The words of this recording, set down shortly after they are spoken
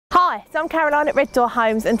Hi, so I'm Caroline at Red Door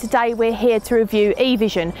Homes, and today we're here to review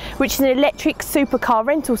EVision, which is an electric supercar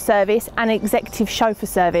rental service and executive chauffeur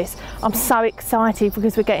service. I'm so excited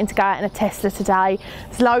because we're getting to go out in a Tesla today.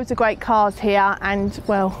 There's loads of great cars here, and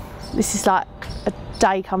well, this is like a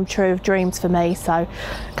day come true of dreams for me. So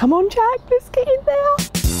come on Jack, let's get in there.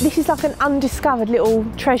 This is like an undiscovered little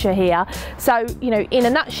treasure here. So, you know, in a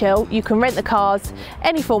nutshell, you can rent the cars,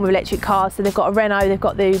 any form of electric cars. So they've got a Renault, they've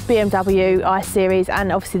got the BMW i Series,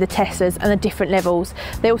 and obviously the Teslas and the different levels.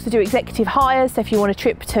 They also do executive hires. So if you want a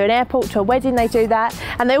trip to an airport, to a wedding, they do that.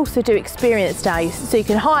 And they also do experience days. So you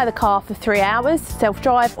can hire the car for 3 hours,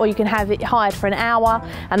 self-drive, or you can have it hired for an hour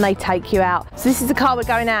and they take you out. So this is the car we're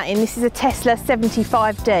going out in. This is a Tesla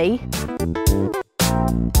 75D.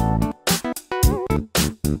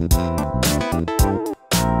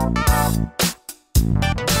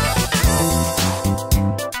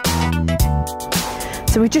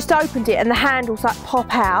 So we just opened it and the handles like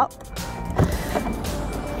pop out.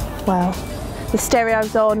 Wow, the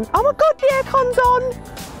stereo's on. Oh my God, the aircon's on.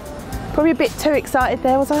 Probably a bit too excited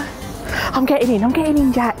there, was I? I'm getting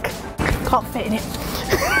in, Jack. Can't fit in it.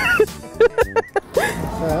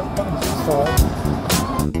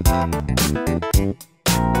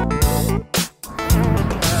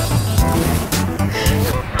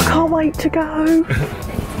 I can't wait to go.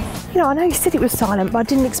 You know, I know you said it was silent, but I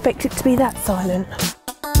didn't expect it to be that silent.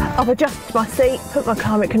 I've adjusted my seat, put my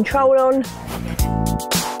climate control on.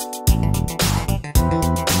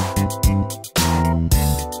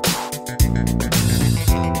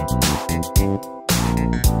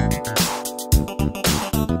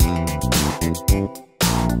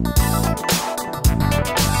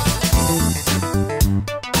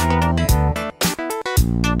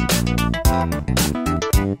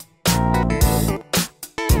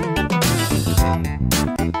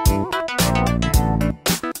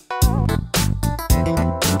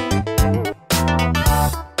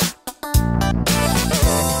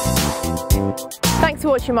 Thanks for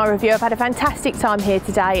watching my review. I've had a fantastic time here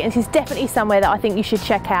today, and this is definitely somewhere that I think you should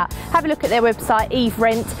check out. Have a look at their website,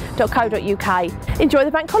 evrent.co.uk. Enjoy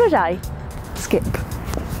the bank holiday. Skip.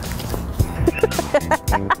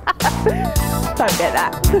 Don't get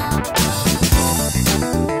that.